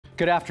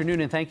Good afternoon,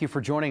 and thank you for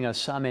joining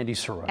us. I'm Andy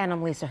Sura. And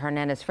I'm Lisa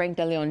Hernandez. Frank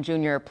Deleon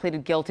Jr.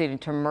 pleaded guilty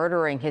to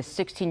murdering his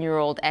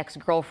 16-year-old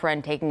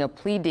ex-girlfriend, taking a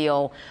plea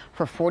deal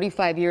for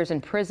 45 years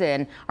in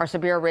prison. Our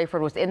Sabira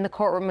Rayford was in the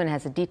courtroom and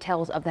has the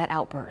details of that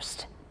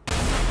outburst.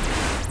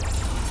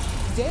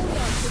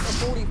 Deleon took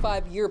a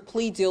 45-year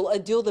plea deal, a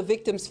deal the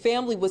victim's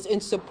family was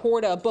in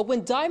support of. But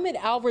when Diamond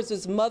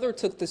Alvarez's mother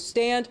took the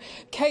stand,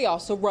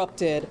 chaos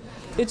erupted.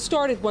 It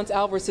started once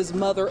Alvarez's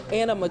mother,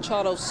 Anna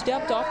Machado,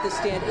 stepped off the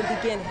stand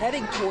and began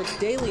heading towards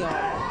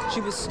Deleon. She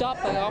was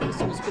stopped by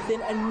officers, but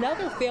then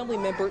another family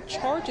member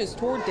charges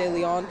toward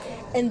Deleon,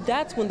 and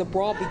that's when the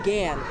brawl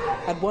began.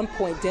 At one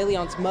point,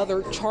 Deleon's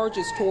mother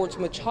charges towards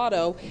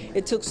Machado.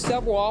 It took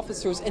several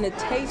officers and a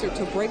taser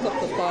to break up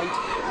the fight.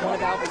 One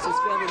of Alvarez's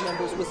family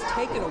members was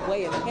taken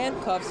away in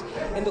handcuffs,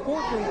 and the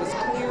courtroom was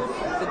cleared.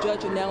 The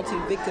judge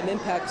announcing victim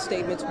impact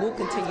statements will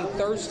continue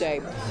Thursday.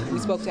 We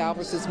spoke to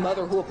Alvarez's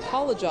mother, who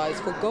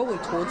apologized for going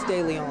towards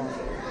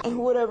Deleon.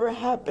 Whatever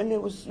happened,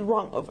 it was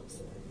wrong of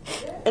us.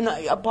 And I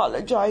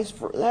apologize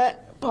for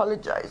that.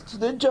 Apologize to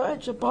the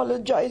judge.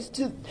 Apologize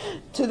to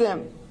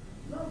them.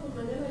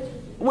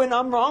 When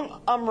I'm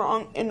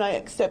wrong, and I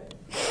accept it.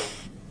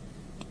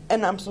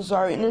 And I'm so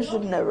sorry, and it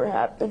should never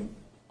happen.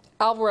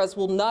 Alvarez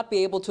will not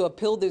be able to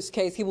appeal this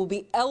case. He will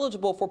be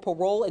eligible for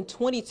parole in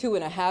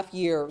 22.5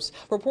 years.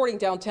 Reporting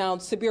downtown,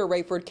 Sabira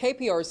Rayford,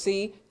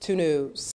 KPRC 2 News.